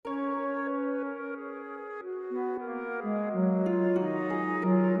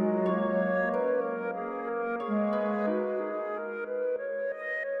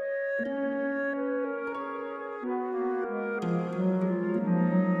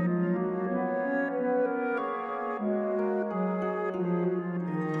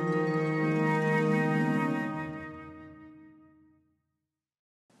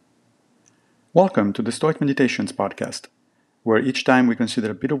Welcome to the Stoic Meditations podcast, where each time we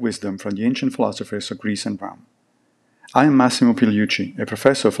consider a bit of wisdom from the ancient philosophers of Greece and Rome. I am Massimo Pigliucci, a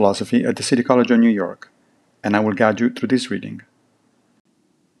professor of philosophy at the City College of New York, and I will guide you through this reading.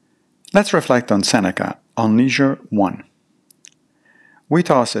 Let's reflect on Seneca, on Leisure 1. We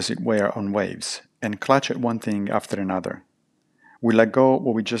toss as it were on waves, and clutch at one thing after another. We let go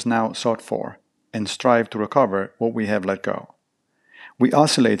what we just now sought for, and strive to recover what we have let go. We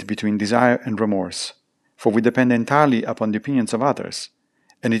oscillate between desire and remorse, for we depend entirely upon the opinions of others,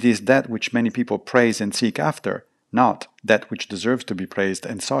 and it is that which many people praise and seek after, not that which deserves to be praised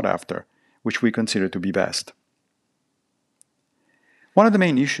and sought after, which we consider to be best. One of the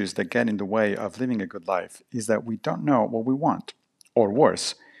main issues that get in the way of living a good life is that we don't know what we want, or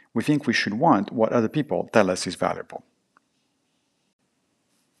worse, we think we should want what other people tell us is valuable.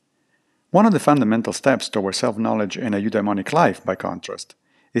 One of the fundamental steps toward self-knowledge and a eudaimonic life, by contrast,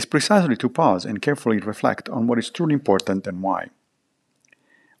 is precisely to pause and carefully reflect on what is truly important and why.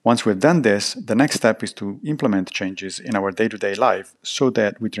 Once we've done this, the next step is to implement changes in our day-to-day life so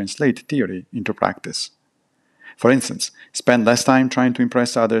that we translate theory into practice. For instance, spend less time trying to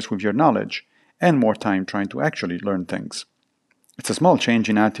impress others with your knowledge and more time trying to actually learn things. It's a small change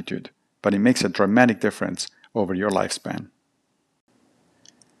in attitude, but it makes a dramatic difference over your lifespan.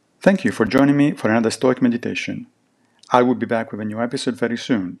 Thank you for joining me for another Stoic meditation. I will be back with a new episode very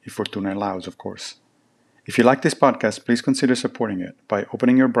soon, if Fortuna allows, of course. If you like this podcast, please consider supporting it by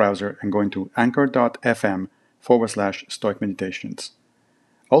opening your browser and going to anchor.fm/Stoic Meditations.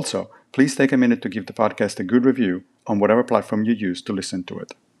 Also, please take a minute to give the podcast a good review on whatever platform you use to listen to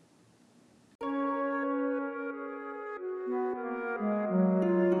it.